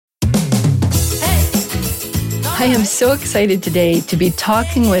I am so excited today to be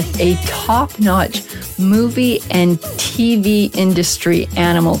talking with a top-notch movie and TV industry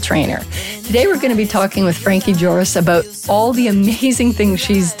animal trainer. Today we're going to be talking with Frankie Joiris about all the amazing things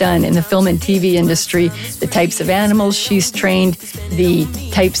she's done in the film and TV industry, the types of animals she's trained, the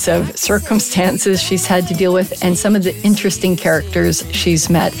types of circumstances she's had to deal with, and some of the interesting characters she's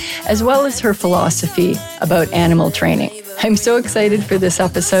met, as well as her philosophy about animal training. I'm so excited for this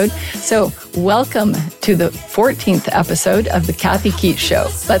episode. So welcome to the 14th episode of The Kathy Keats Show.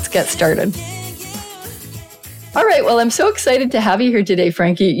 Let's get started. All right. Well, I'm so excited to have you here today,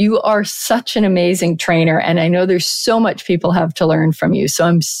 Frankie. You are such an amazing trainer, and I know there's so much people have to learn from you. So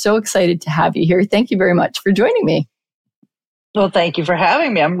I'm so excited to have you here. Thank you very much for joining me. Well, thank you for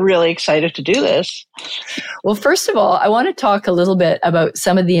having me. I'm really excited to do this. Well, first of all, I want to talk a little bit about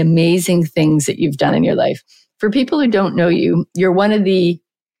some of the amazing things that you've done in your life. For people who don't know you, you're one of the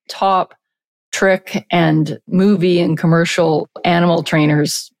top trick and movie and commercial animal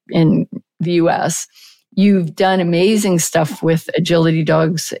trainers in the US. You've done amazing stuff with agility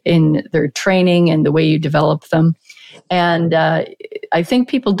dogs in their training and the way you develop them. And I think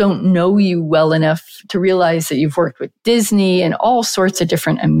people don't know you well enough to realize that you've worked with Disney and all sorts of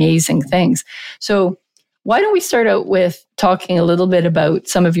different amazing things. So why don't we start out with talking a little bit about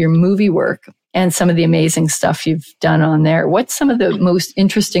some of your movie work and some of the amazing stuff you've done on there. What's some of the most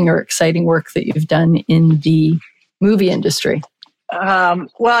interesting or exciting work that you've done in the movie industry? Well,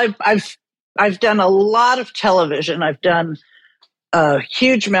 I've done a lot of television. I've done a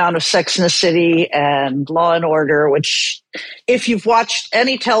huge amount of Sex and the City and Law and Order, which if you've watched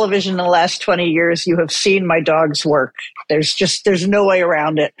any television in the last 20 years, you have seen my dog's work. There's no way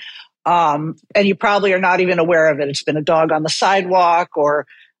around it. And you probably are not even aware of it. It's been a dog on the sidewalk, or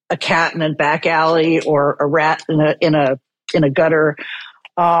a cat in a back alley, or a rat in a gutter.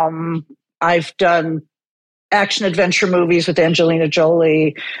 I've done action adventure movies with Angelina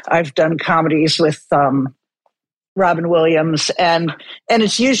Jolie. I've done comedies with Robin Williams, and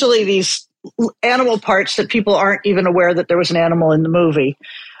it's usually these animal parts that people aren't even aware that there was an animal in the movie.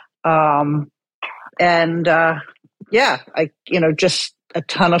 Just a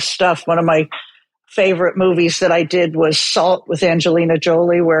ton of stuff. One of my favorite movies that I did was Salt with Angelina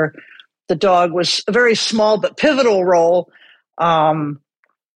Jolie, where the dog was a very small but pivotal role. And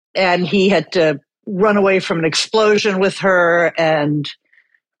he had to run away from an explosion with her and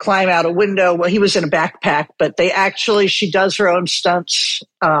climb out a window. Well, he was in a backpack, but she does her own stunts.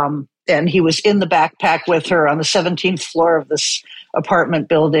 And he was in the backpack with her on the 17th floor of this apartment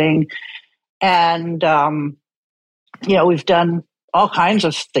building. And, we've done all kinds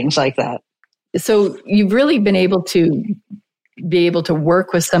of things like that. So you've really been able to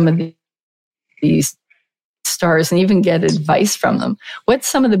work with some of these stars and even get advice from them. What's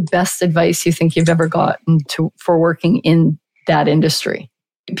some of the best advice you think you've ever gotten for working in that industry?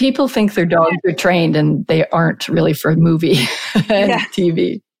 People think their dogs are trained and they aren't really for movie and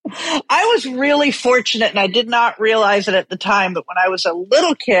TV. I was really fortunate, and I did not realize it at the time, but when I was a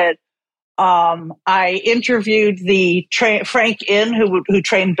little kid, I interviewed the Frank Inn, who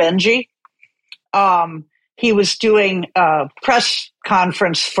trained Benji. He was doing a press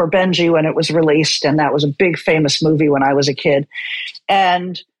conference for Benji when it was released, and that was a big famous movie when I was a kid.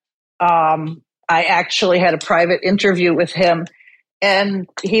 And I actually had a private interview with him, and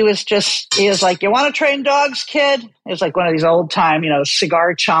he was like, "You want to train dogs, kid?" It was like one of these old time,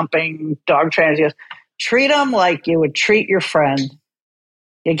 cigar chomping dog trainers. He goes, "Treat them like you would treat your friend.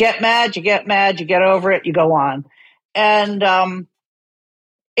 You get mad, you get over it, you go on." And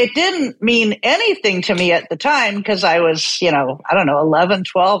it didn't mean anything to me at the time because I was, 11,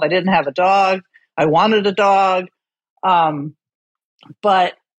 12. I didn't have a dog. I wanted a dog.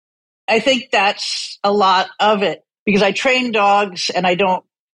 But I think that's a lot of it because I train dogs and I don't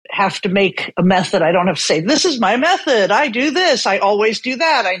have to make a method. I don't have to say, "This is my method. I do this. I always do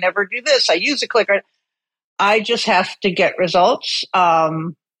that. I never do this. I use a clicker." I just have to get results. I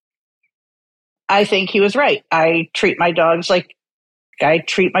think he was right. I treat my dogs like I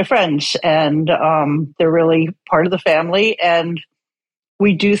treat my friends, and they're really part of the family, and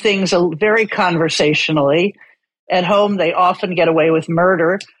we do things very conversationally. At home, they often get away with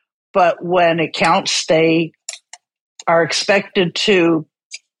murder, but when it counts, they are expected to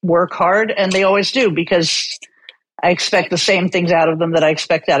work hard, and they always do, because I expect the same things out of them that I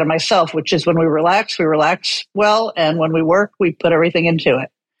expect out of myself, which is when we relax well, and when we work, we put everything into it.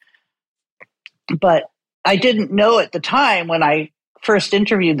 But I didn't know at the time when I first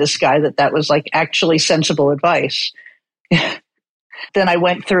interviewed this guy that was like actually sensible advice. Then I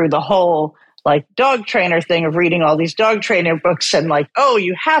went through the whole like dog trainer thing of reading all these dog trainer books and like, oh,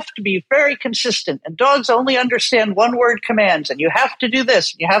 you have to be very consistent and dogs only understand one word commands and you have to do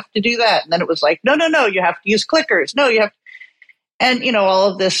this and you have to do that. And then it was like, no, you have to use clickers. No, you have, and all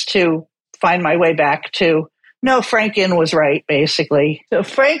of this to find my way back to, no, Frank Inn was right, basically. So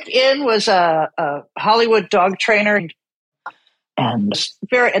Frank Inn was a Hollywood dog trainer. And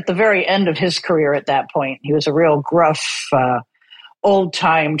at the very end of his career at that point, he was a real gruff,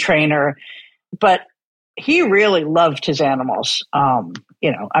 old-time trainer. But he really loved his animals. I'm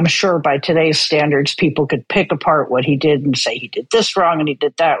sure by today's standards, people could pick apart what he did and say he did this wrong and he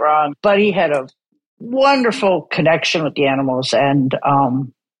did that wrong. But he had a wonderful connection with the animals. And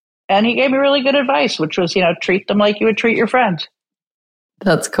he gave me really good advice, which was, treat them like you would treat your friends.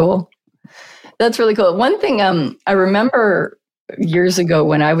 That's cool. That's really cool. One thing I remember years ago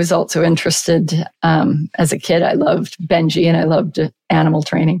when I was also interested as a kid, I loved Benji and I loved animal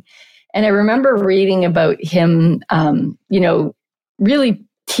training. And I remember reading about him, really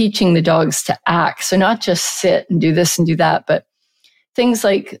teaching the dogs to act. So not just sit and do this and do that, but things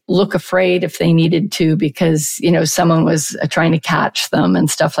like look afraid if they needed to because, someone was trying to catch them and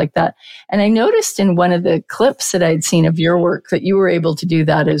stuff like that. And I noticed in one of the clips that I'd seen of your work that you were able to do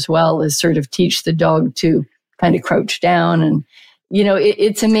that as well, as sort of teach the dog to kind of crouch down. And,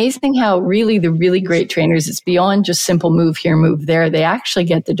 it's amazing how really the really great trainers, it's beyond just simple move here, move there. They actually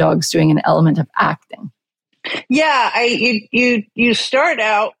get the dogs doing an element of acting. Yeah, you start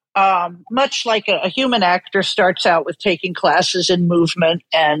out much like a human actor starts out with taking classes in movement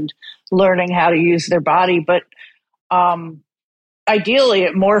and learning how to use their body. But ideally,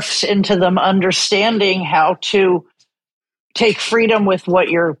 it morphs into them understanding how to take freedom with what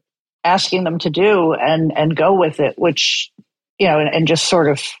you're asking them to do and go with it, which, and just sort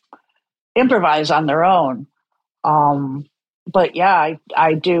of improvise on their own. But yeah,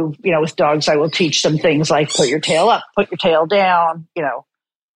 I do, with dogs, I will teach them things like put your tail up, put your tail down,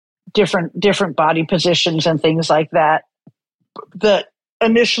 different body positions and things like that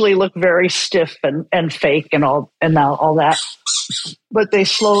initially look very stiff and fake and all that. But they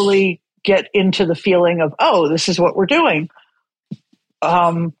slowly get into the feeling of, oh, this is what we're doing.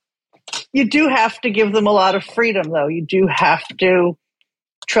 You do have to give them a lot of freedom, though. You do have to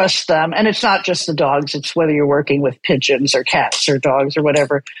trust them. And it's not just the dogs. It's whether you're working with pigeons or cats or dogs or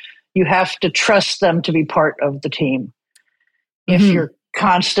whatever. You have to trust them to be part of the team. Mm-hmm. If you're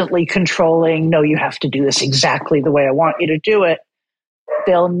constantly controlling, no, you have to do this exactly the way I want you to do it,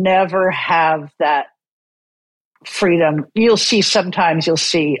 they'll never have that freedom. Sometimes you'll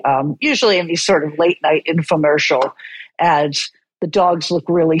see, usually in these sort of late night infomercial ads, the dogs look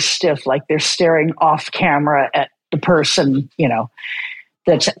really stiff, like they're staring off camera at the person,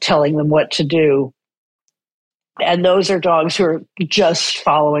 that's telling them what to do. And those are dogs who are just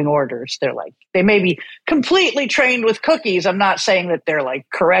following orders. They may be completely trained with cookies. I'm not saying that they're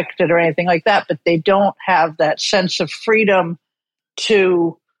corrected or anything like that, but they don't have that sense of freedom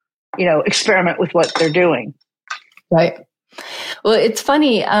to, experiment with what they're doing. Right. Well, it's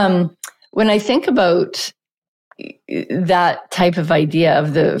funny. When I think about that type of idea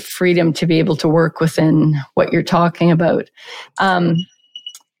of the freedom to be able to work within what you're talking about,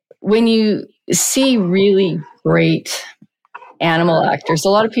 when you see really great animal actors, a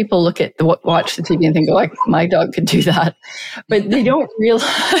lot of people watch the TV and think, oh, my dog could do that. But they don't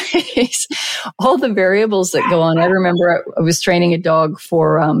realize all the variables that go on. I remember I was training a dog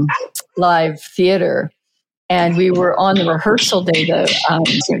for live theater, and we were on the rehearsal day,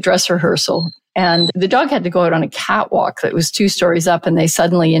 the dress rehearsal. And the dog had to go out on a catwalk that was 2 stories up, and they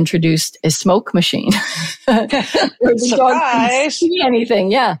suddenly introduced a smoke machine. Where the dog couldn't see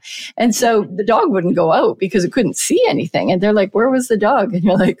anything, yeah. And so the dog wouldn't go out because it couldn't see anything. And they're like, where was the dog? And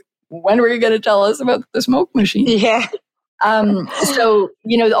you're like, when were you going to tell us about the smoke machine? Yeah. So,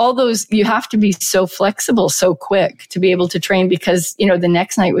 all those, you have to be so flexible, so quick to be able to train because, the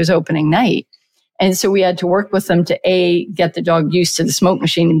next night was opening night. And so we had to work with them to A, get the dog used to the smoke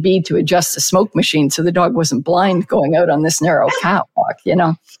machine, and B, to adjust the smoke machine so the dog wasn't blind going out on this narrow catwalk,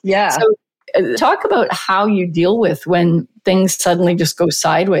 Yeah. So talk about how you deal with when things suddenly just go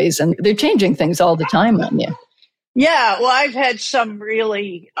sideways, and they're changing things all the time on you. Yeah. Well, I've had some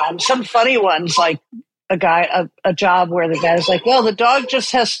really, some funny ones, like a job where the guy's like, well, the dog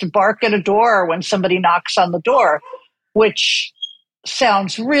just has to bark at a door when somebody knocks on the door, which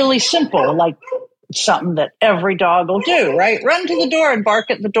sounds really simple, like something that every dog will do, right? Run to the door and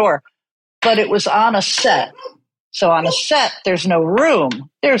bark at the door. But it was on a set. So on a set, there's no room.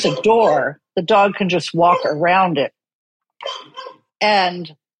 There's a door. The dog can just walk around it.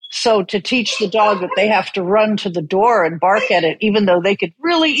 And so to teach the dog that they have to run to the door and bark at it, even though they could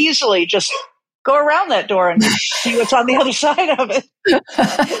really easily just go around that door and see what's on the other side of it.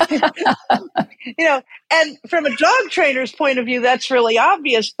 And from a dog trainer's point of view, that's really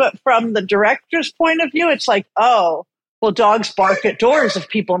obvious. But from the director's point of view, it's like, oh, well, dogs bark at doors if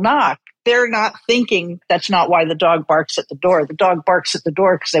people knock. They're not thinking that's not why the dog barks at the door. The dog barks at the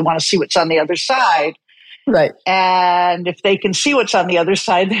door because they want to see what's on the other side. Right. And if they can see what's on the other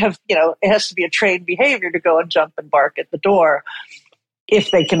side, they have, it has to be a trained behavior to go and jump and bark at the door if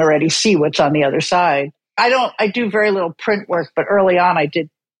they can already see what's on the other side. I do very little print work, but early on I did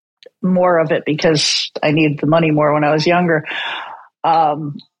more of it because I needed the money more when I was younger.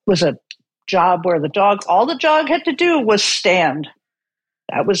 Was a job where all the dog had to do was stand.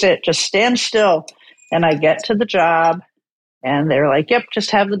 That was it. Just stand still. And I get to the job and they're like, yep,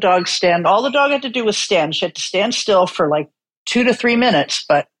 just have the dog stand. All the dog had to do was stand. She had to stand still for like 2 to 3 minutes,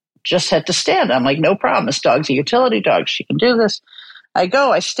 but just had to stand. I'm like, no problem. This dog's a utility dog. She can do this.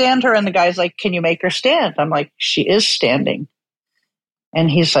 I stand her, and the guy's like, can you make her stand? I'm like, she is standing. And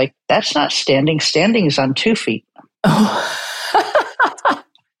he's like, that's not standing. Standing is on 2 feet. Oh.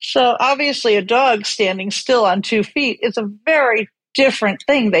 So obviously a dog standing still on 2 feet is a very different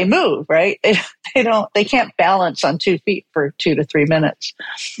thing. They move, right? They can't balance on 2 feet for 2 to 3 minutes.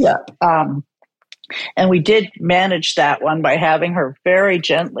 Yeah. And we did manage that one by having her very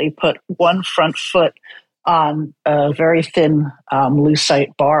gently put one front foot on a very thin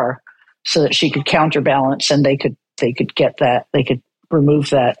lucite bar so that she could counterbalance, and they could get that, they could remove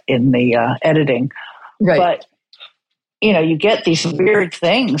that in the editing. Right. But you get these weird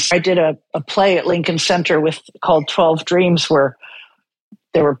things. I did a play at Lincoln Center called 12 Dreams, where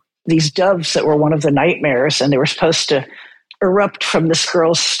there were these doves that were one of the nightmares, and they were supposed to erupt from this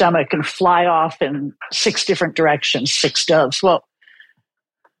girl's stomach and fly off in 6 different directions, 6 doves. Well,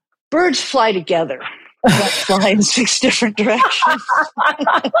 birds fly together. They don't fly in 6 different directions.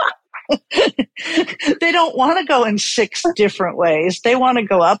 They don't want to go in 6 different ways. They want to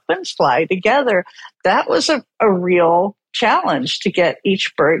go up and fly together. That was a real challenge, to get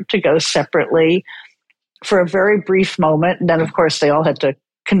each bird to go separately for a very brief moment. And then, of course, they all had to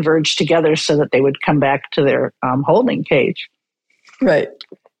converge together so that they would come back to their holding cage. Right.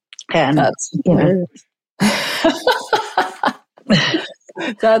 And that's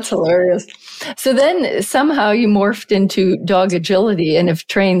That's hilarious. So then somehow you morphed into dog agility and have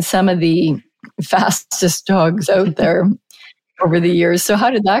trained some of the fastest dogs out there over the years. So how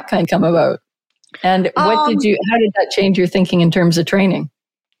did that kind of come about? And how did that change your thinking in terms of training?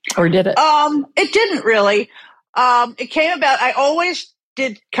 Or did it? It didn't really. It came about, I always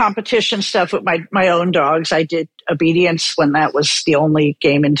did competition stuff with my own dogs. I did obedience when that was the only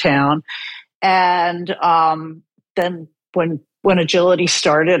game in town. And then when agility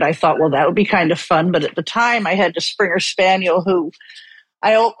started, I thought, well, that would be kind of fun. But at the time, I had a Springer Spaniel who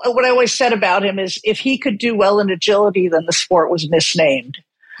what I always said about him is, if he could do well in agility, then the sport was misnamed,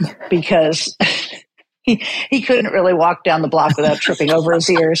 because he couldn't really walk down the block without tripping over his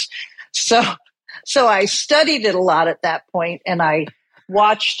ears. So I studied it a lot at that point, and I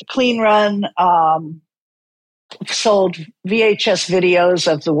watched Clean Run, sold VHS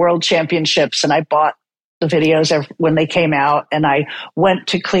videos of the World Championships, and I bought the videos when they came out, and I went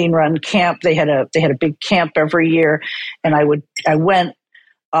to Clean Run camp. They had a big camp every year, and I went,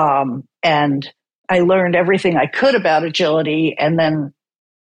 and I learned everything I could about agility. And then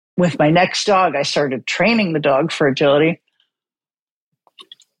with my next dog, I started training the dog for agility.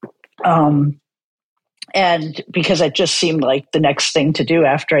 And because it just seemed like the next thing to do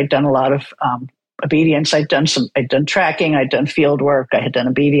after I'd done a lot of obedience. I'd done tracking, I'd done field work, I had done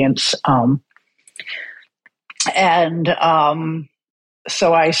obedience.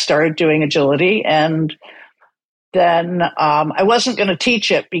 So I started doing agility, and then I wasn't going to teach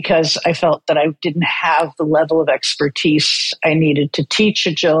it because I felt that I didn't have the level of expertise I needed to teach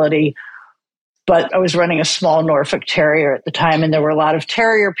agility. But I was running a small Norfolk Terrier at the time, and there were a lot of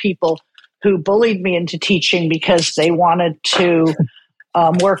terrier people who bullied me into teaching because they wanted to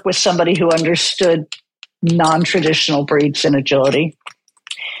work with somebody who understood non-traditional breeds in agility.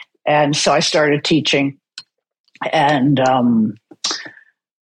 And so I started teaching. And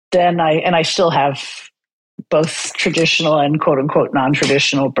then I still have both traditional and quote unquote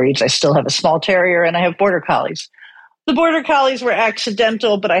non-traditional breeds. I still have a small terrier, and I have border collies. The border collies were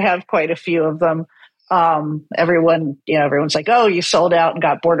accidental, but I have quite a few of them. Everyone's like, oh, you sold out and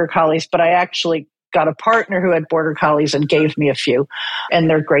got border collies, but I actually got a partner who had border collies and gave me a few, and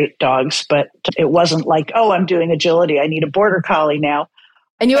they're great dogs. But it wasn't like, oh, I'm doing agility, I need a border collie now.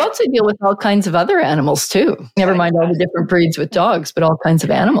 And you also deal with all kinds of other animals too. Never mind all the different breeds with dogs, but all kinds of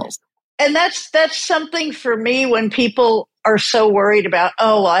animals. And that's something for me when people are so worried about,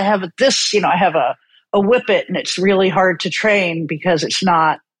 oh, well, I have this, I have a whippet and it's really hard to train because it's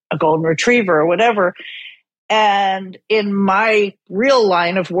not a golden retriever or whatever. And in my real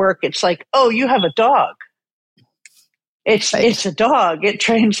line of work, it's like, oh, you have a dog. It's a dog. It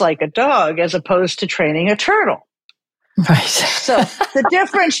trains like a dog as opposed to training a turtle. Right. So the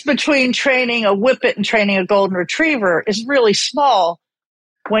difference between training a whippet and training a golden retriever is really small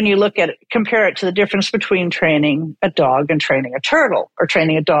when you look at it, compare it to the difference between training a dog and training a turtle, or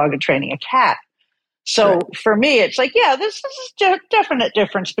training a dog and training a cat. So for me, it's like, yeah, this is a definite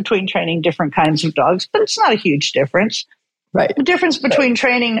difference between training different kinds of dogs, but it's not a huge difference. Right. The difference between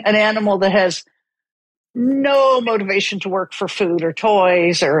training an animal that has no motivation to work for food or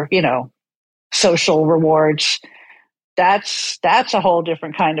toys or, social rewards, that's a whole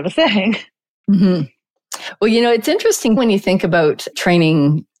different kind of a thing. Mm-hmm. Well, it's interesting when you think about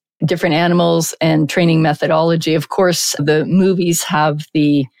training different animals and training methodology. Of course, the movies have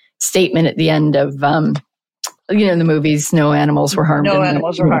the statement at the end of, the movies, no animals were harmed. No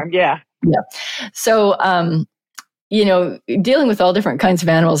animals were harmed, yeah. Yeah. So, dealing with all different kinds of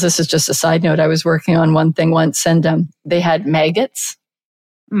animals, this is just a side note. I was working on one thing once and they had maggots.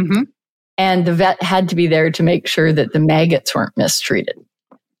 Mm-hmm. And the vet had to be there to make sure that the maggots weren't mistreated.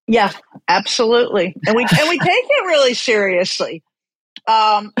 Yeah, absolutely. And we take it really seriously.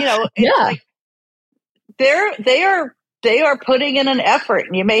 Like they are putting in an effort,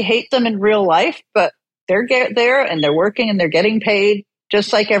 and you may hate them in real life, but they're there and they're working and they're getting paid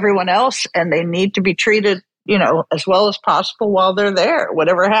just like everyone else, and they need to be treated, as well as possible while they're there.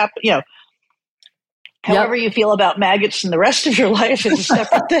 Whatever happens, however you feel about maggots in the rest of your life is a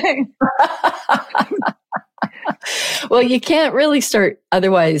separate thing. Well, you can't really start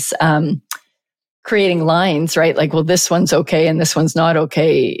otherwise creating lines, right? Like, well, this one's okay and this one's not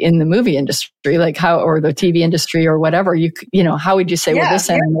okay in the movie industry, like or the TV industry or whatever. How would you say, well, this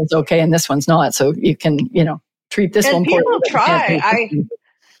animal is okay and this one's not? So you can, treat this one. People try.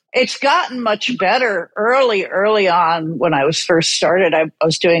 It's gotten much better. Early on, when I was first started, I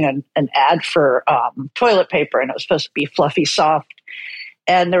was doing an ad for toilet paper, and it was supposed to be fluffy soft.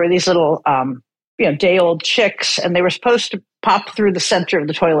 And there were these little, day-old chicks, and they were supposed to pop through the center of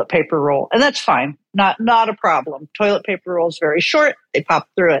the toilet paper roll, and that's fine, not a problem. Toilet paper roll is very short; they pop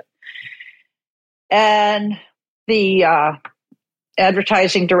through it. And the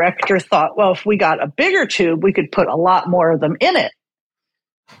advertising director thought, well, if we got a bigger tube, we could put a lot more of them in it.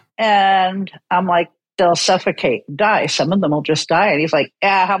 And I'm like, they'll suffocate and die. Some of them will just die. And he's like,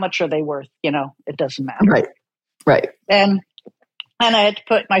 how much are they worth? It doesn't matter. Right. And I had to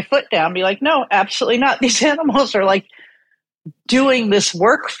put my foot down and be like, no, absolutely not. These animals are like doing this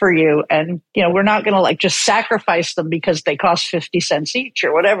work for you. And, we're not going to like just sacrifice them because they cost 50 cents each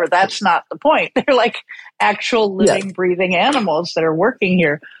or whatever. That's not the point. They're like actual living, breathing animals that are working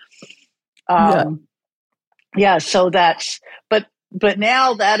here. So that's, but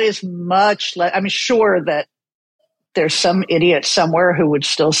now that is much less. I'm sure that there's some idiot somewhere who would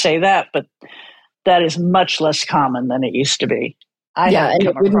still say that, but that is much less common than it used to be. And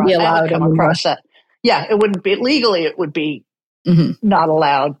it wouldn't be allowed to come across that. Yeah, it wouldn't be legally. It would be not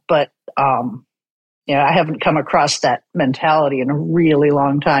allowed. But I haven't come across that mentality in a really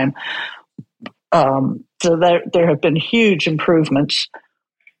long time. So there have been huge improvements,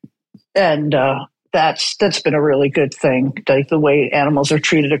 and that's been a really good thing. Like the way animals are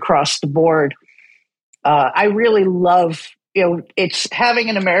treated across the board. I really love. It's having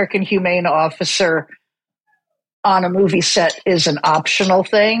an American humane officer on a movie set is an optional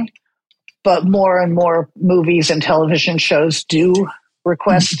thing, but more and more movies and television shows do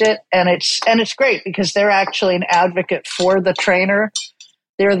request it. And it's great because they're actually an advocate for the trainer.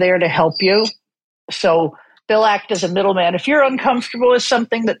 They're there to help you. So they'll act as a middleman. If you're uncomfortable with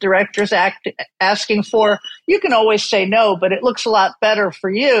something that director's asking for, you can always say no, but it looks a lot better for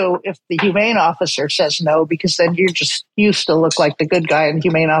you if the humane officer says no, because then you still look like the good guy, and the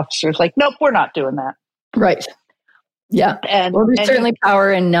humane officer's like, nope, we're not doing that. Right. Yeah. Well, there's certainly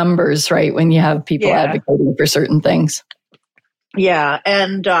power in numbers, right? When you have people advocating for certain things. Yeah.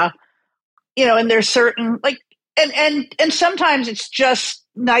 And, and there's certain and sometimes it's just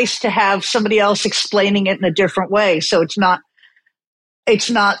nice to have somebody else explaining it in a different way. So it's not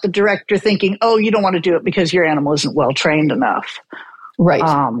the director thinking, oh, you don't want to do it because your animal isn't well trained enough. Right.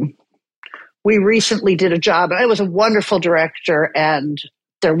 We recently did a job, and I was a wonderful director, and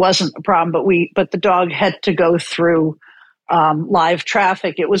there wasn't a problem, but the dog had to go through live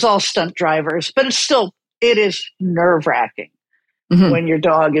traffic. It was all stunt drivers, but it is nerve-wracking when your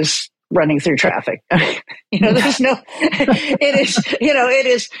dog is running through traffic. There's no,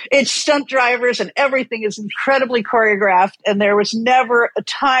 it's stunt drivers and everything is incredibly choreographed. And there was never a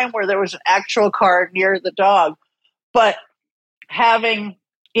time where there was an actual car near the dog. But having,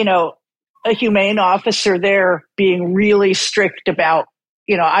 a humane officer there being really strict about,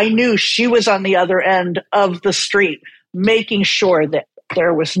 I knew she was on the other end of the street, making sure that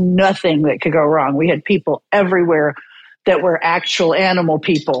there was nothing that could go wrong. We had people everywhere that were actual animal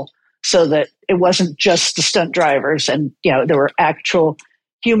people, so that it wasn't just the stunt drivers. And, there were actual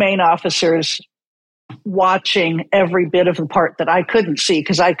humane officers watching every bit of the part that I couldn't see,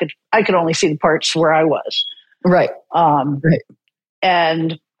 because I could only see the parts where I was. Right. Right.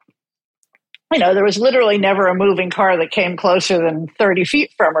 And, there was literally never a moving car that came closer than 30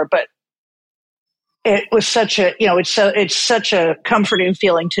 feet from her, but it was such a, it's such a comforting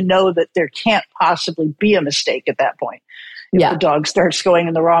feeling to know that there can't possibly be a mistake at that point. If the dog starts going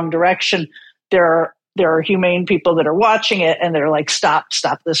in the wrong direction, there are humane people that are watching it, and they're like, stop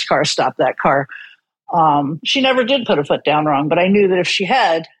this car, stop that car. She never did put a foot down wrong, but I knew that if she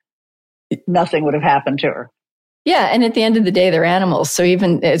had, nothing would have happened to her. Yeah. And at the end of the day, they're animals. So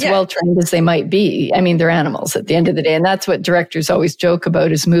even as well trained as they might be, they're animals at the end of the day. And that's what directors always joke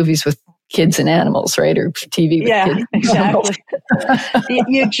about, is movies with kids and animals, right? Or TV with kids. Exactly.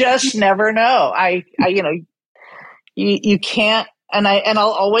 You just never know. You can't, and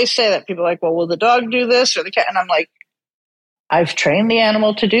I'll always say that. People are like, well, will the dog do this or the cat? And I'm like, I've trained the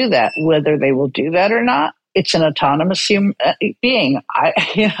animal to do that. Whether they will do that or not, it's an autonomous being.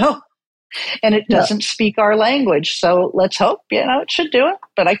 And it doesn't speak our language. So let's hope, it should do it,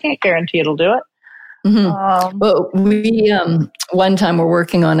 but I can't guarantee it'll do it. Mm-hmm. Well, we, one time we're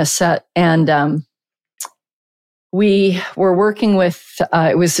working on a set, and we were working with,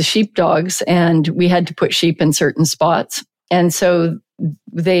 it was the sheepdogs, and we had to put sheep in certain spots. And so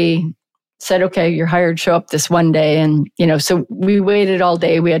they said, okay, you're hired, show up this one day. And, so we waited all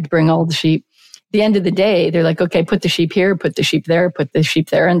day. We had to bring all the sheep. At the end of the day, they're like, okay, put the sheep here, put the sheep there, put the sheep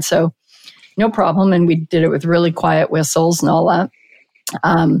there. And so no problem. And we did it with really quiet whistles and all that.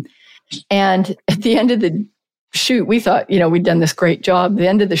 And at the end of the shoot, we thought, we'd done this great job. At the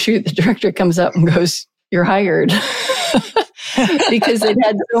end of the shoot, the director comes up and goes, you're hired. Because they'd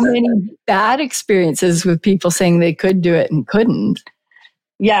had so many bad experiences with people saying they could do it and couldn't.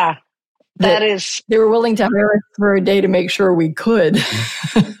 Yeah, that is. They were willing to hire us for a day to make sure we could.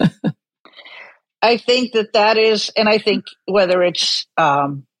 I think that is, and I think whether it's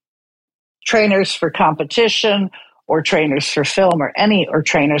trainers for competition or trainers for film or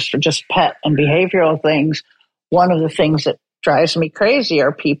trainers for just pet and behavioral things, one of the things that drives me crazy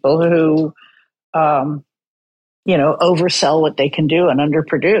are people who, oversell what they can do and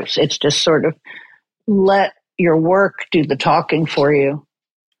underproduce. It's just sort of let your work do the talking for you.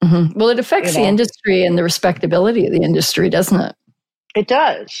 Mm-hmm. Well, it affects the industry and the respectability of the industry, doesn't it? It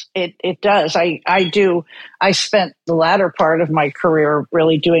does. It does. I spent the latter part of my career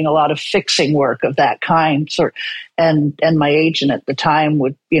really doing a lot of fixing work of that kind. And my agent at the time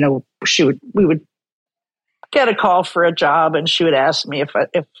would, we would get a call for a job, and she would ask me if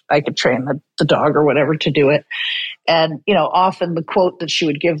I could train the dog or whatever to do it. And, often the quote that she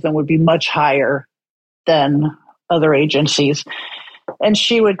would give them would be much higher than other agencies. And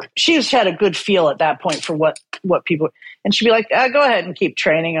she just had a good feel at that point for what people, and she'd be like, go ahead and keep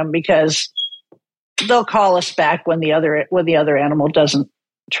training them, because they'll call us back when the other animal doesn't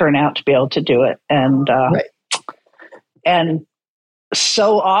turn out to be able to do it. And, right. And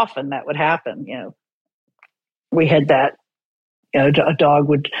so often that would happen. We had that, a dog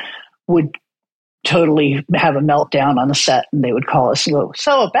would totally have a meltdown on the set, and they would call us and go,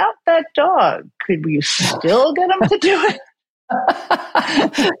 so about that dog, could you still get him to do it?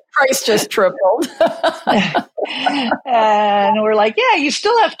 Price just tripled. And we're like, yeah, you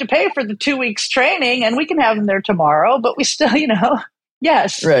still have to pay for the 2 weeks training, and we can have them there tomorrow, but we still,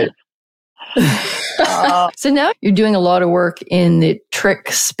 yes. Right. So now you're doing a lot of work in the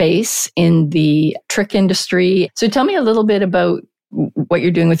trick space, in the trick industry. So tell me a little bit about what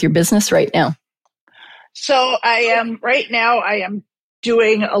you're doing with your business right now. So right now I am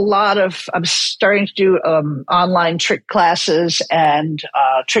doing I'm starting to do online trick classes and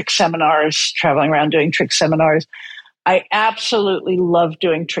trick seminars, traveling around doing trick seminars. I absolutely love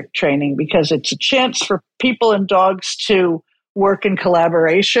doing trick training because it's a chance for people and dogs to work in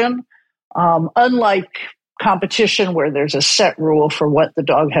collaboration. Unlike competition, where there's a set rule for what the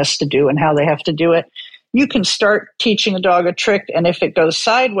dog has to do and how they have to do it, you can start teaching a dog a trick, and if it goes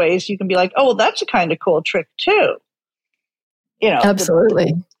sideways, you can be like, oh, well, that's a kind of cool trick too.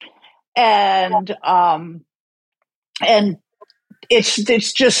 Absolutely. And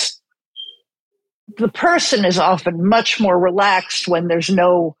it's just the person is often much more relaxed when there's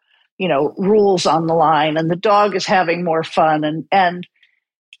no, rules on the line, and the dog is having more fun. And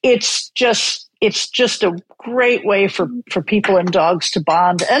it's just a great way for people and dogs to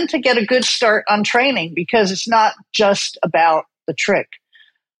bond and to get a good start on training, because it's not just about the trick.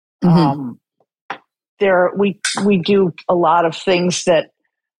 Mm-hmm. We do a lot of things that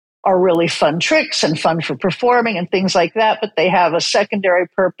are really fun tricks and fun for performing and things like that, but they have a secondary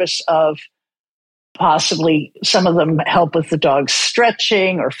purpose of possibly some of them help with the dog's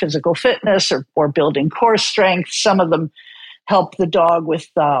stretching or physical fitness or building core strength. Some of them help the dog with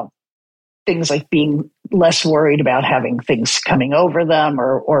things like being less worried about having things coming over them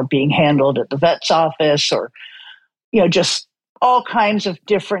or being handled at the vet's office, or, just all kinds of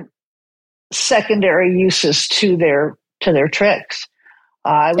different secondary uses to their tricks.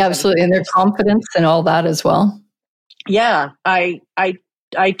 Absolutely. And their confidence and all that as well. Yeah. I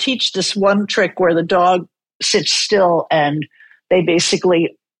teach this one trick where the dog sits still and they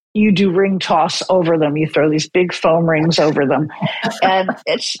basically, you do ring toss over them. You throw these big foam rings over them. And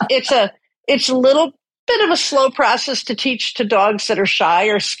it's a little bit of a slow process to teach to dogs that are shy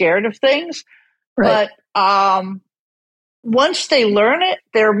or scared of things. Right. But once they learn it,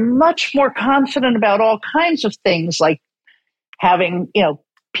 they're much more confident about all kinds of things, like having,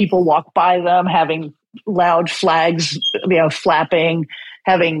 people walk by them, having loud flags, flapping,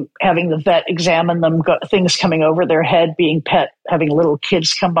 having the vet examine them, things coming over their head, being pet, having little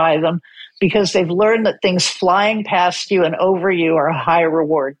kids come by them, because they've learned that things flying past you and over you are a high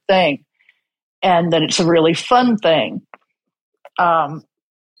reward thing, and that it's a really fun thing. And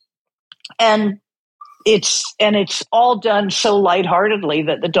it's all done so lightheartedly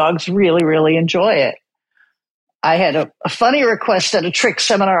that the dogs really, really enjoy it. I had a funny request at a trick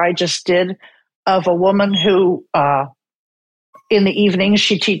seminar I just did of a woman who, in the evening,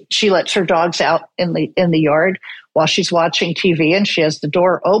 she lets her dogs out in the yard while she's watching TV, and she has the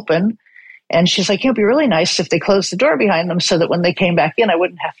door open. And she's like, it'd be really nice if they closed the door behind them so that when they came back in, I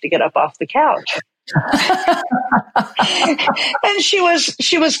wouldn't have to get up off the couch. And she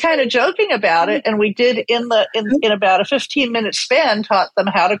was kind of joking about it. And we did in about a 15-minute span, taught them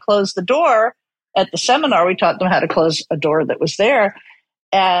how to close the door. At the seminar, we taught them how to close a door that was there.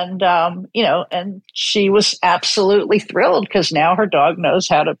 And, and she was absolutely thrilled, because now her dog knows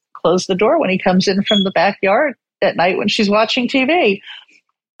how to close the door when he comes in from the backyard at night when she's watching TV.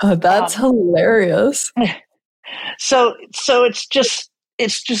 Oh, that's hilarious. So it's just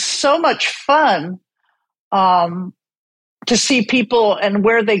so much fun to see people and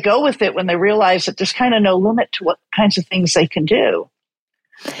where they go with it when they realize that there's kind of no limit to what kinds of things they can do.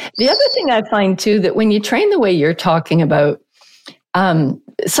 The other thing I find too, that when you train the way you're talking about,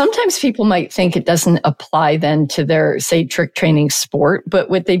 sometimes people might think it doesn't apply then to their, say, trick training sport,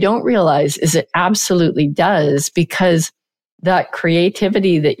 but what they don't realize is it absolutely does, because that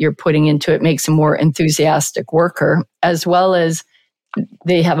creativity that you're putting into it makes a more enthusiastic worker, as well as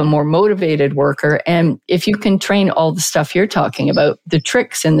they have a more motivated worker. And if you can train all the stuff you're talking about, the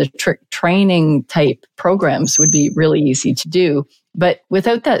tricks and the trick training type programs would be really easy to do, but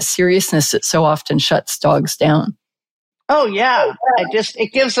without that seriousness that so often shuts dogs down. Oh, yeah.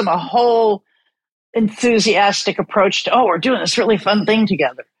 It gives them a whole enthusiastic approach to, we're doing this really fun thing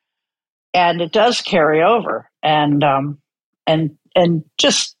together. And it does carry over. And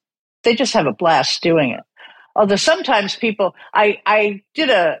they just have a blast doing it. Although sometimes people,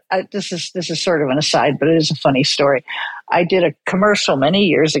 this is sort of an aside, but it is a funny story. I did a commercial many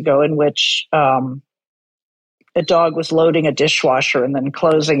years ago in which a dog was loading a dishwasher and then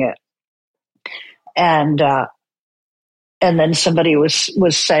closing it. And then somebody was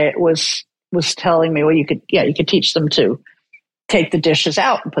telling me, well, you could teach them to take the dishes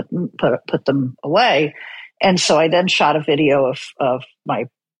out and put them away. And so I then shot a video of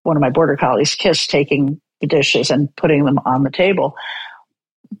one of my border collies, Kiss, taking the dishes and putting them on the table.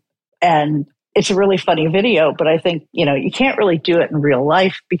 And it's a really funny video, but I think, you can't really do it in real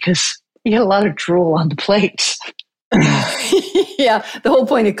life because you get a lot of drool on the plates. Yeah, the whole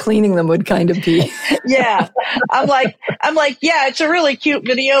point of cleaning them would kind of be. Yeah. I'm like, yeah, it's a really cute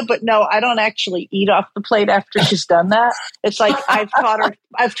video, but no, I don't actually eat off the plate after she's done that. It's like I've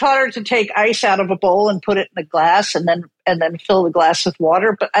taught her to take ice out of a bowl and put it in a glass and then fill the glass with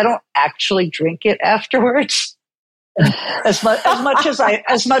water, but I don't actually drink it afterwards. As much as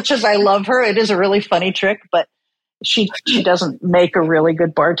I love her, it is a really funny trick, but she doesn't make a really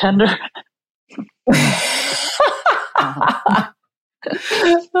good bartender.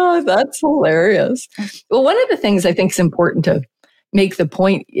 Oh, that's hilarious. Well, one of the things I think is important to make the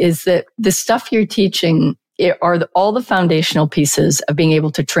point is that the stuff you're teaching all the foundational pieces of being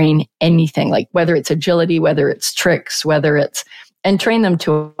able to train anything, like whether it's agility, whether it's tricks, and train them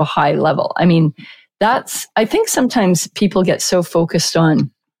to a high level. I mean, I think sometimes people get so focused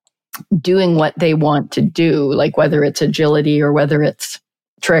on doing what they want to do, like whether it's agility or whether it's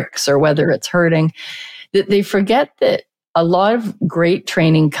tricks or whether it's herding, that they forget that a lot of great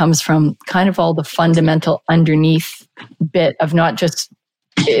training comes from kind of all the fundamental underneath bit of not just,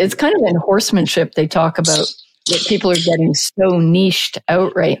 it's kind of in horsemanship. They talk about that people are getting so niched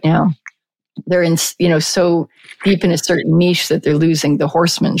out right now. They're in, so deep in a certain niche that they're losing the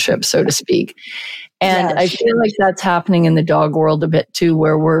horsemanship, so to speak. And yes. I feel like that's happening in the dog world a bit too,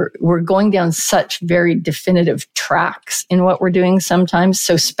 where we're going down such very definitive tracks in what we're doing sometimes,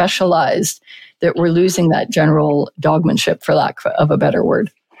 so specialized that we're losing that general dogmanship, for lack of a better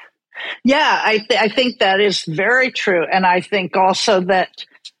word. Yeah, I think that is very true. And I think also that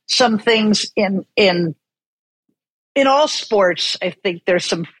some things in all sports, I think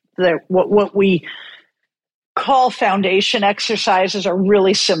there's what we call foundation exercises are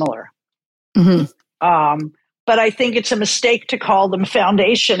really similar. Mm-hmm. But I think it's a mistake to call them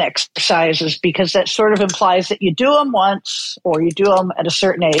foundation exercises, because that sort of implies that you do them once or you do them at a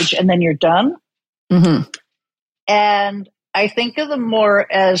certain age and then you're done. Mm-hmm. And I think of them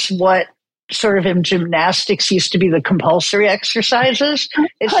more as what sort of in gymnastics used to be the compulsory exercises.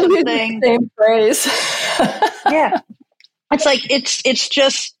 It's something. Same phrase. Yeah. It's like,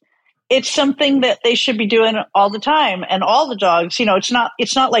 it's something that they should be doing all the time. And all the dogs,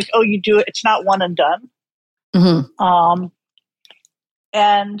 it's not like, oh, you do it. It's not one and done. Mm-hmm.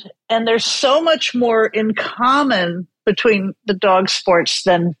 And there's so much more in common between the dog sports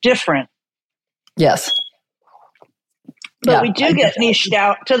than different. Yes. But we do get niched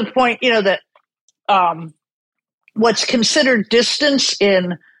out to the point, that what's considered distance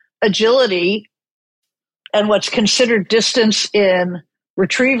in agility and what's considered distance in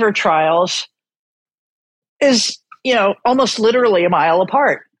retriever trials is, almost literally a mile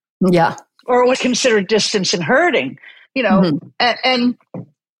apart. Yeah. Or what's considered distance in herding, mm-hmm.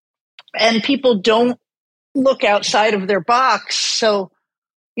 and people don't look outside of their box. So,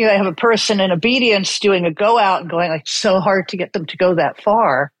 I have a person in obedience doing a go out and going like so hard to get them to go that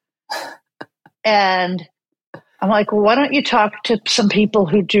far. And I'm like, well, why don't you talk to some people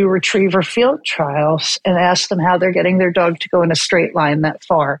who do retriever field trials and ask them how they're getting their dog to go in a straight line that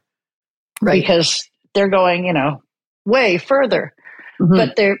far? Right. Because they're going, way further.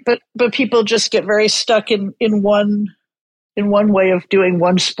 Mm-hmm. But people just get very stuck in one way of doing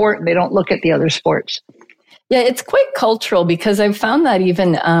one sport, and they don't look at the other sports. Yeah, it's quite cultural, because I've found that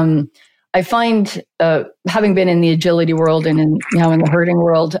even I find having been in the agility world and now in the herding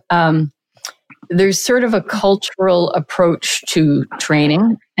world, there's sort of a cultural approach to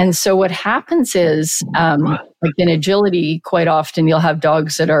training. And so what happens is, like in agility, quite often you'll have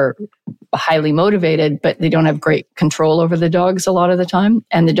dogs that are highly motivated, but they don't have great control over the dogs a lot of the time.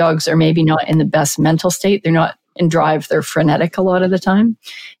 And the dogs are maybe not in the best mental state. They're not in drive. They're frenetic a lot of the time.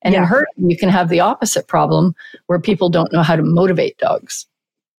 And in herding, you can have the opposite problem where people don't know how to motivate dogs.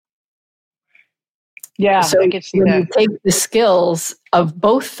 Yeah, so I can see when that. you take the skills of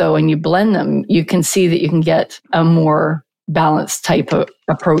both, though, and you blend them, you can see that you can get a more balanced type of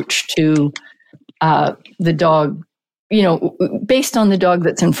approach to the dog, based on the dog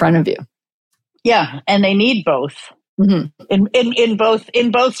that's in front of you. Yeah, and they need both. Mm-hmm. In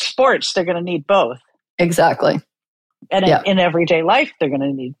both sports, they're going to need both. Exactly. And in everyday life, they're going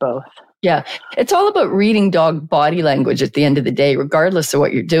to need both. Yeah. It's all about reading dog body language at the end of the day, regardless of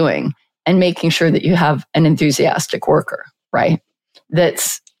what you're doing, and making sure that you have an enthusiastic worker, right?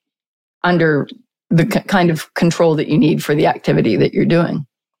 That's under the kind of control that you need for the activity that you're doing.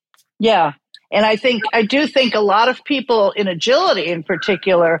 Yeah. And I do think a lot of people in agility in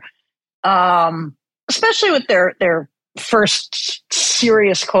particular, especially with their first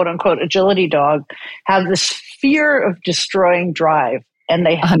serious quote unquote agility dog, have this fear of destroying drive. And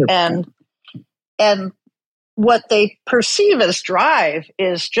they 100%. and what they perceive as drive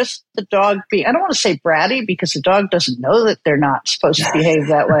is just the dog being, I don't want to say bratty, because the dog doesn't know that they're not supposed to behave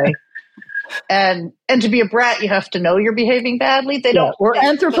that way. And to be a brat, you have to know you're behaving badly. They don't. We're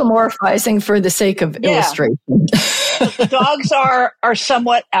anthropomorphizing for the sake of illustration. The dogs are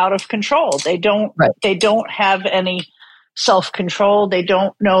somewhat out of control. They don't have any self-control. They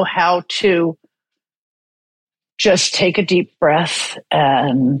don't know how to just take a deep breath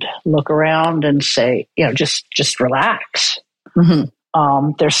and look around and say, just relax.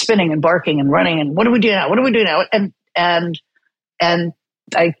 Mm-hmm. They're spinning and barking and running and what do we do now? What do we do now? And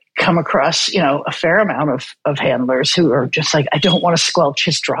I come across, a fair amount of handlers who are just like, I don't want to squelch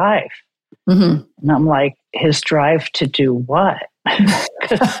his drive. Mm-hmm. And I'm like, his drive to do what? Yeah,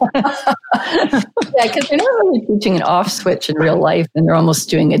 because they're not really teaching an off switch in real life, and they're almost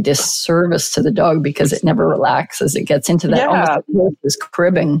doing a disservice to the dog because it never relaxes. It gets into that almost like horses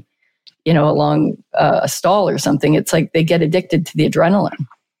cribbing, along a stall or something. It's like they get addicted to the adrenaline.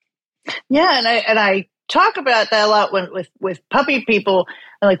 Yeah, and I talk about that a lot with puppy people.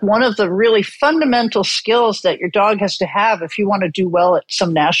 Like, one of the really fundamental skills that your dog has to have if you want to do well at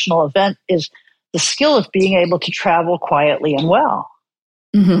some national event is the skill of being able to travel quietly and well.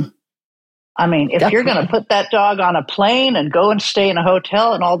 Mm-hmm. I mean, if Definitely. You're going to put that dog on a plane and go and stay in a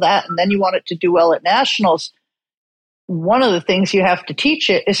hotel and all that, and then you want it to do well at nationals, one of the things you have to teach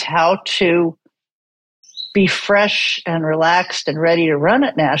it is how to be fresh and relaxed and ready to run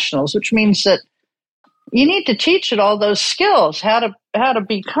at nationals, which means that you need to teach it all those skills, how to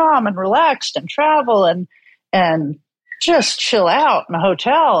be calm and relaxed and travel and just chill out in a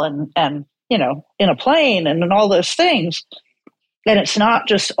hotel and in a plane and all those things. And it's not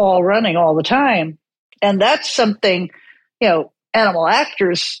just all running all the time. And that's something, animal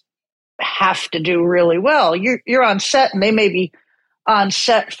actors have to do really well. You're on set, and they may be on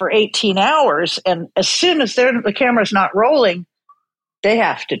set for 18 hours. And as soon as the camera's not rolling, they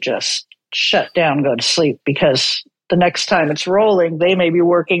have to just shut down, go to sleep, because the next time it's rolling, they may be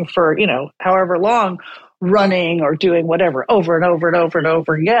working for, however long, running or doing whatever over and over and over and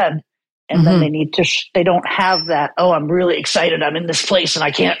over again. And then they need to, they don't have that, I'm really excited, I'm in this place and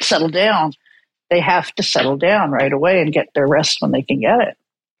I can't settle down. They have to settle down right away and get their rest when they can get it.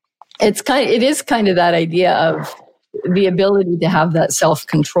 It is kind of that idea of the ability to have that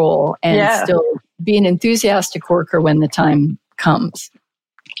self-control and still be an enthusiastic worker when the time comes.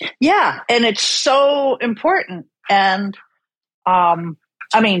 Yeah, and it's so important. And in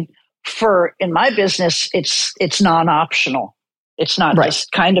my business, it's non-optional. It's not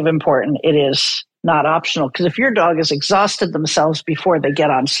just kind of important. It is not optional. Because if your dog has exhausted themselves before they get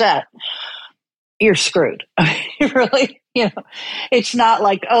on set, you're screwed. Really, it's not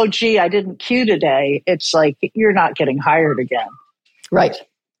like, oh, gee, I didn't cue today. It's like you're not getting hired again. Right.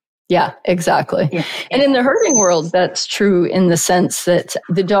 Yeah, exactly. Yeah. And in the herding world, that's true in the sense that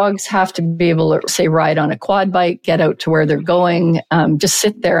the dogs have to be able to, say, ride on a quad bike, get out to where they're going, just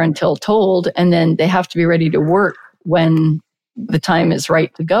sit there until told, and then they have to be ready to work when the time is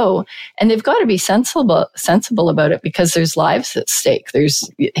right to go. And they've got to be sensible about it, because there's lives at stake. There's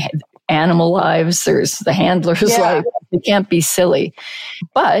animal lives, there's the handler's life. They can't be silly.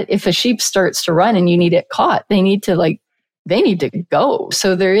 But if a sheep starts to run and you need it caught, they need to go.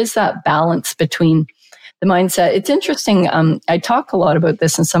 So there is that balance between the mindset. It's interesting. I talk a lot about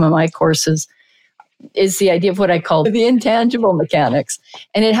this in some of my courses, is the idea of what I call the intangible mechanics.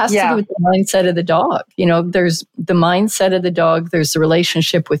 And it has to do with the mindset of the dog. There's the mindset of the dog, there's the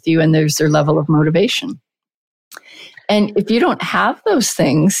relationship with you, and there's their level of motivation. And if you don't have those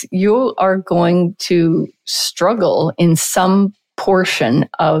things, you are going to struggle in some portion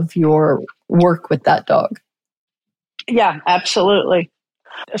of your work with that dog. Yeah, absolutely.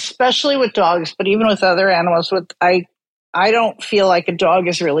 Especially with dogs, but even with other animals. I don't feel like a dog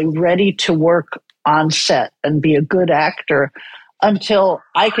is really ready to work on set and be a good actor until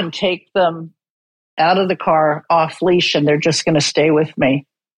I can take them out of the car off leash and they're just going to stay with me.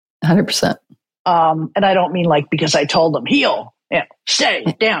 100%. And I don't mean like because I told them heel, stay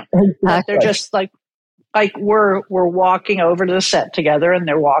down. Exactly. They're just like we're walking over to the set together and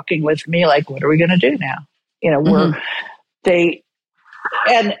they're walking with me. Like, what are we going to do now? And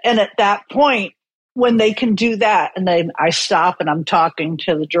at that point, when they can do that, and then I stop and I'm talking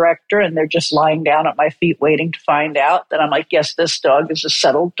to the director and they're just lying down at my feet waiting to find out, then I'm like, yes, this dog is a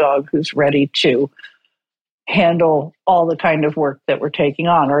settled dog who's ready to handle all the kind of work that we're taking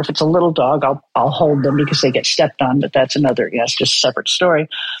on. Or if it's a little dog, I'll hold them because they get stepped on, but that's another, it's just a separate story.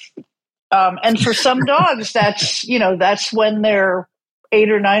 And for some dogs, that's when they're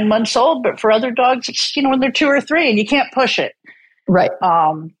 8 or 9 months old, but for other dogs, it's, when they're 2 or 3 and you can't push it. Right.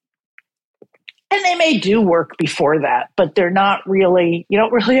 And they may do work before that, but they're not really, you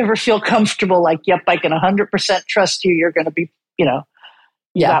don't really ever feel comfortable like, yep, I can 100% trust you. You're going to be, you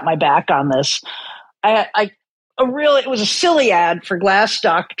got my back on this. It was a silly ad for Glass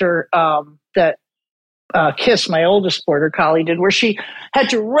Doctor that Kiss, my oldest border collie, did, where she had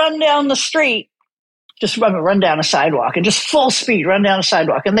to run down the street, just run down a sidewalk and just full speed run down a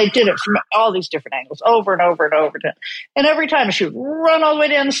sidewalk. And they did it from all these different angles over and over and over again. And every time she would run all the way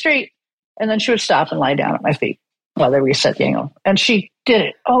down the street and then she would stop and lie down at my feet while they reset the angle. And she did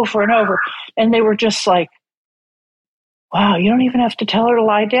it over and over. And they were just like, wow, you don't even have to tell her to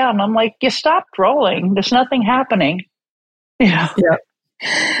lie down. And I'm like, you stopped rolling. There's nothing happening. Yeah.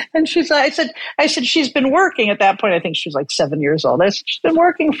 And I said, she's been working at that point. I think she was like 7 years old. I said, she's been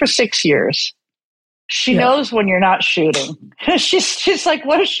working for 6 years. She knows when you're not shooting. she's like,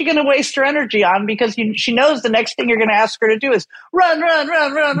 what is she going to waste her energy on? Because she knows the next thing you're going to ask her to do is run, run,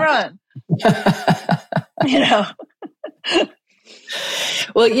 run, run, run. You know?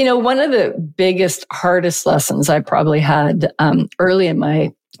 Well, one of the biggest, hardest lessons I probably had early in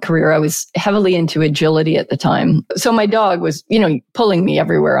my career, I was heavily into agility at the time. So my dog was, pulling me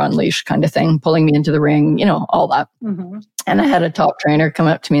everywhere on leash kind of thing, pulling me into the ring, all that. Mm-hmm. And I had a top trainer come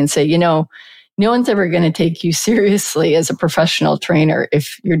up to me and say, no one's ever going to take you seriously as a professional trainer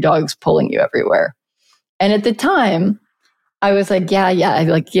if your dog's pulling you everywhere. And at the time, I was like, yeah.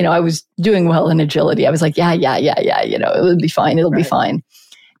 I was doing well in agility. I was like, yeah. It would be fine. It'll be fine.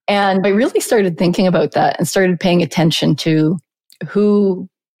 And I really started thinking about that and started paying attention to who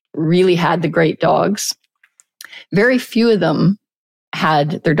really had the great dogs. Very few of them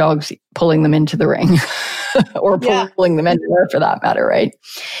had their dogs pulling them into the ring or pulling them anywhere for that matter, right?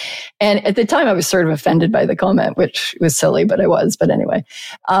 And at the time, I was sort of offended by the comment, which was silly, but I was. But anyway,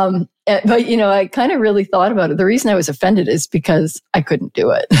 I kind of really thought about it. The reason I was offended is because I couldn't do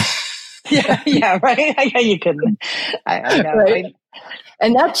it. yeah, right. Yeah, you couldn't. I know. Right?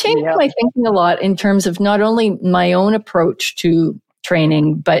 And that changed my thinking a lot in terms of not only my own approach to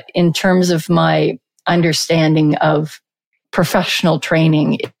training, but in terms of my understanding of professional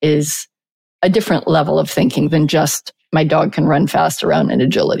training is a different level of thinking than just my dog can run fast around an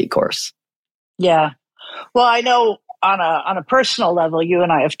agility course. Yeah. Well, I know on a personal level, you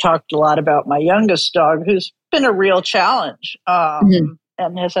and I have talked a lot about my youngest dog, who's been a real challenge and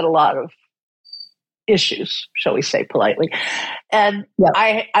has had a lot of issues, shall we say politely. And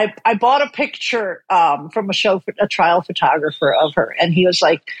I bought a picture from a trial photographer of her, and he's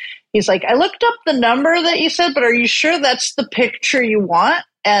like, I looked up the number that you said, but are you sure that's the picture you want?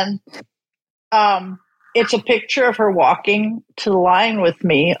 And it's a picture of her walking to the line with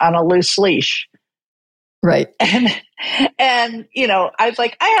me on a loose leash. Right. And I was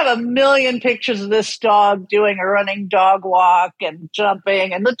like, I have a million pictures of this dog doing a running dog walk and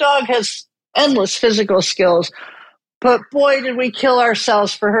jumping, and the dog has endless physical skills. But boy, did we kill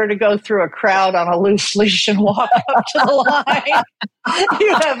ourselves for her to go through a crowd on a loose leash and walk up to the line.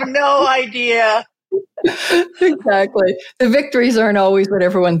 You have no idea. Exactly. The victories aren't always what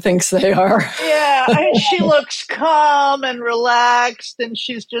everyone thinks they are. Yeah. And she looks calm and relaxed, and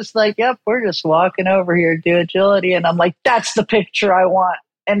she's just like, yep, we're just walking over here to do agility. And I'm like, that's the picture I want.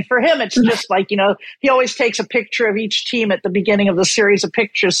 And for him, it's just like, he always takes a picture of each team at the beginning of the series of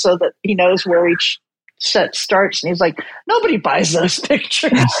pictures so that he knows where each set starts. And he's like, nobody buys those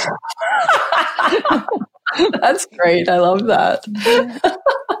pictures. That's great. I love that.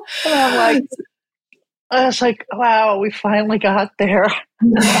 And I was like, wow, we finally got there.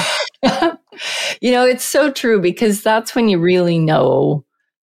 It's so true, because that's when you really know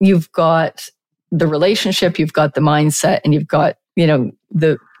you've got the relationship, you've got the mindset, and you've got,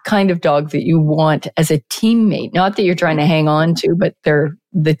 the kind of dog that you want as a teammate. Not that you're trying to hang on to, but they're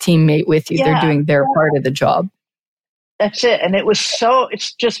the teammate with you. Yeah. They're doing their part of the job. That's it. And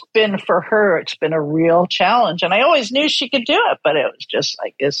it's just been for her, it's been a real challenge. And I always knew she could do it, but it was just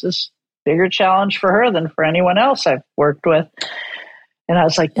like, this is bigger challenge for her than for anyone else I've worked with. And I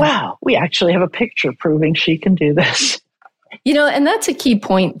was like, wow, we actually have a picture proving she can do this. And that's a key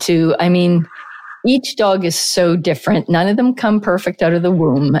point too. I mean, each dog is so different. None of them come perfect out of the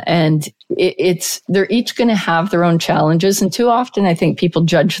womb. And they're each going to have their own challenges. And too often, I think people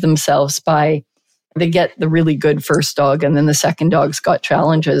judge themselves by, they get the really good first dog, and then the second dog's got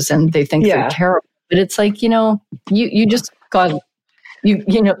challenges and they think they're terrible. But it's like, you just got,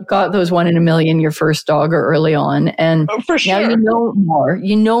 got those 1 in a million, your first dog, or early on. And for sure. Now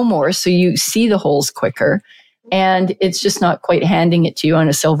you know more. So you see the holes quicker. And it's just not quite handing it to you on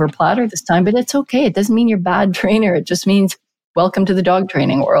a silver platter this time, but it's okay. It doesn't mean you're a bad trainer. It just means welcome to the dog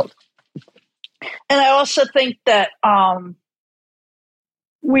training world. And I also think that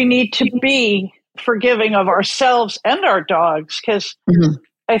we need to be forgiving of ourselves and our dogs, because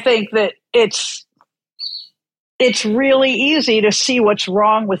I think that it's really easy to see what's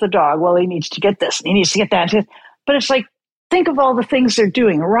wrong with a dog. Well, he needs to get this and he needs to get that. But it's like, think of all the things they're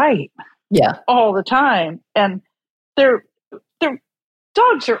doing right. Yeah. All the time. And their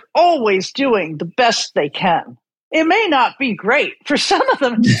dogs are always doing the best they can. It may not be great. For some of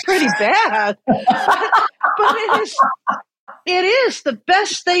them, it's pretty bad. But it is the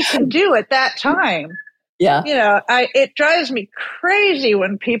best they can do at that time. Yeah. It drives me crazy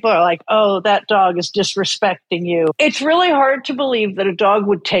when people are like, oh, that dog is disrespecting you. It's really hard to believe that a dog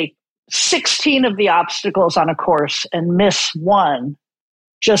would take 16 of the obstacles on a course and miss one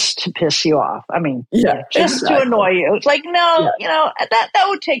just to piss you off. I mean, Yeah, just exactly. to annoy you. It's like, no, that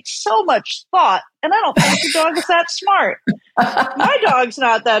would take so much thought. And I don't think your dog is that smart. My dog's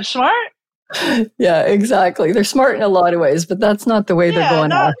not that smart. Yeah, exactly. They're smart in a lot of ways, but that's not the way they're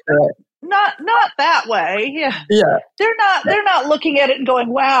going after it. Not that way. Yeah. Yeah. They're not looking at it and going,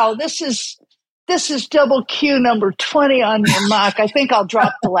 wow, this is double Q number 20 on your mock. I think I'll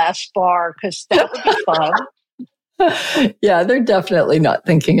drop the last bar because that would be fun. Yeah, they're definitely not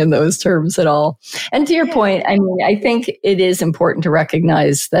thinking in those terms at all. And to your point, I mean, I think it is important to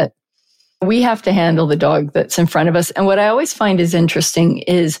recognize that we have to handle the dog that's in front of us. And what I always find is interesting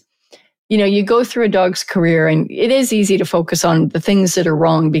is, you go through a dog's career and it is easy to focus on the things that are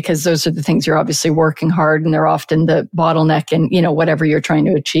wrong because those are the things you're obviously working hard and they're often the bottleneck in, whatever you're trying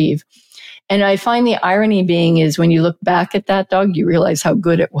to achieve. And I find the irony being is when you look back at that dog, you realize how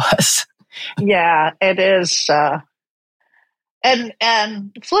good it was. Yeah, it is. And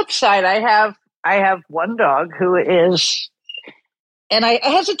flip side, I have one dog who is, and I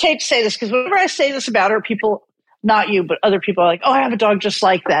hesitate to say this because whenever I say this about her, people, not you, but other people are like, oh, I have a dog just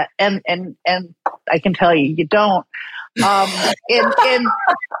like that. And I can tell you don't.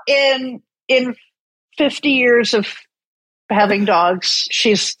 In 50 years of having dogs,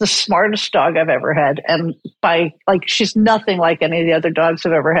 she's the smartest dog I've ever had. And she's nothing like any of the other dogs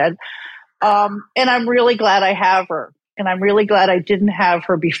I've ever had. And I'm really glad I have her. And I'm really glad I didn't have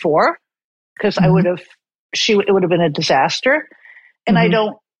her before because it would have been a disaster. And I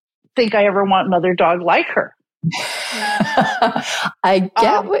don't think I ever want another dog like her. I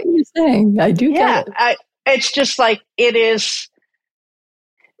get what you're saying. I do get it. It's just like, it's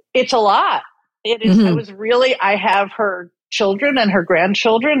a lot. It is. I have her children and her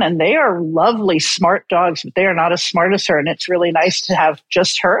grandchildren, and they are lovely, smart dogs, but they are not as smart as her. And it's really nice to have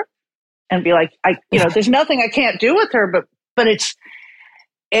just her and be like, there's nothing I can't do with her, but it's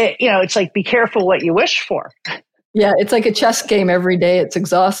like, be careful what you wish for. Yeah, it's like a chess game every day. It's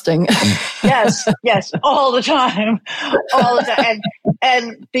exhausting. Yes, all the time.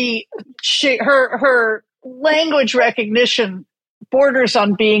 And her language recognition borders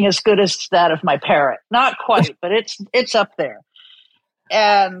on being as good as that of my parrot. Not quite, but it's up there.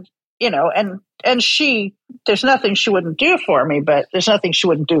 And she, there's nothing she wouldn't do for me, but there's nothing she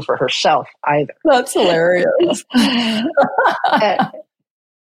wouldn't do for herself either. That's hilarious.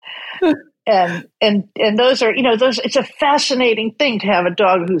 And those are, it's a fascinating thing to have a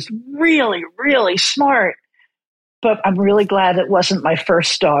dog who's really, really smart. But I'm really glad it wasn't my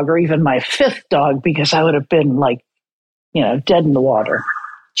first dog or even my fifth dog, because I would have been like, dead in the water,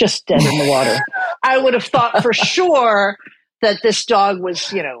 just dead in the water. I would have thought for sure that this dog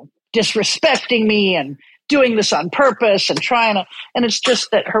was, disrespecting me and doing this on purpose and and it's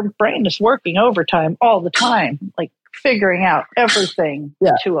just that her brain is working overtime all the time, like figuring out everything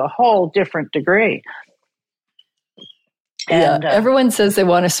to a whole different degree. And everyone says they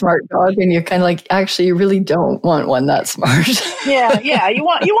want a smart dog, and you're kind of like, actually, you really don't want one that smart. Yeah. You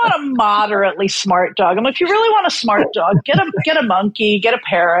want a moderately smart dog. And if you really want a smart dog, get a monkey, get a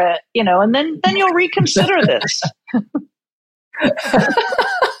parrot, and then you'll reconsider this.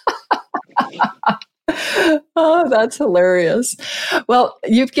 Oh, that's hilarious. Well,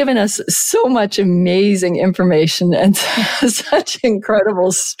 you've given us so much amazing information and such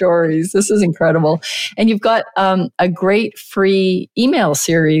incredible stories. This is incredible. And you've got a great free email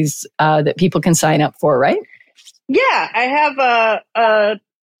series that people can sign up for, right? Yeah, I have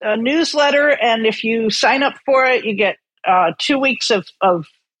a newsletter, and if you sign up for it, you get 2 weeks of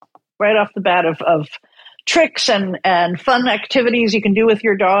right off the bat of tricks and fun activities you can do with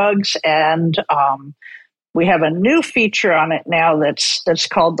your dogs. And we have a new feature on it now that's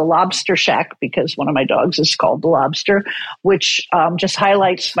called the Lobster Shack, because one of my dogs is called the Lobster, which just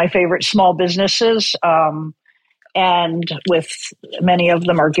highlights my favorite small businesses. And with many of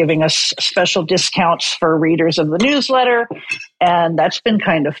them are giving us special discounts for readers of the newsletter. And that's been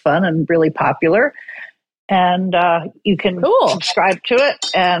kind of fun and really popular. And you can subscribe to it.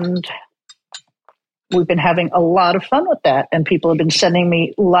 And we've been having a lot of fun with that. And people have been sending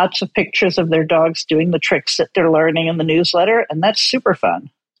me lots of pictures of their dogs doing the tricks that they're learning in the newsletter. And that's super fun.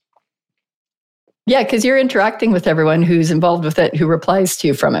 Yeah, because you're interacting with everyone who's involved with it, who replies to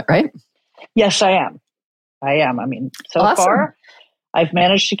you from it, right? Yes, I am. I mean, so far, I've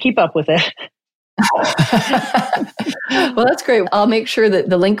managed to keep up with it. Well, that's great. I'll make sure that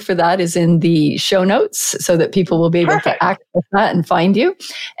the link for that is in the show notes so that people will be able to access that and find you.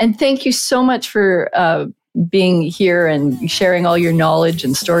 And thank you so much for being here and sharing all your knowledge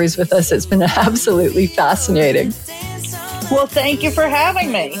and stories with us. It's been absolutely fascinating. Well, thank you for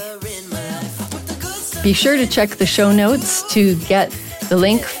having me. Be sure to check the show notes to get the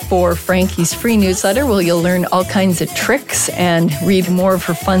link for Frankie's free newsletter where you'll learn all kinds of tricks and read more of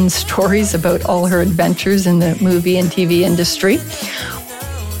her fun stories about all her adventures in the movie and TV industry,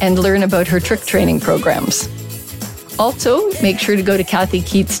 and learn about her trick training programs. Also, make sure to go to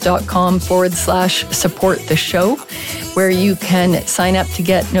kathykeats.com/support the show, where you can sign up to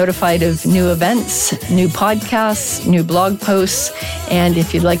get notified of new events, new podcasts, new blog posts. And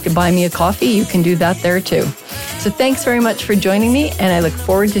if you'd like to buy me a coffee, you can do that there too. So thanks very much for joining me, and I look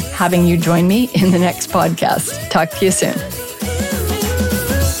forward to having you join me in the next podcast. Talk to you soon.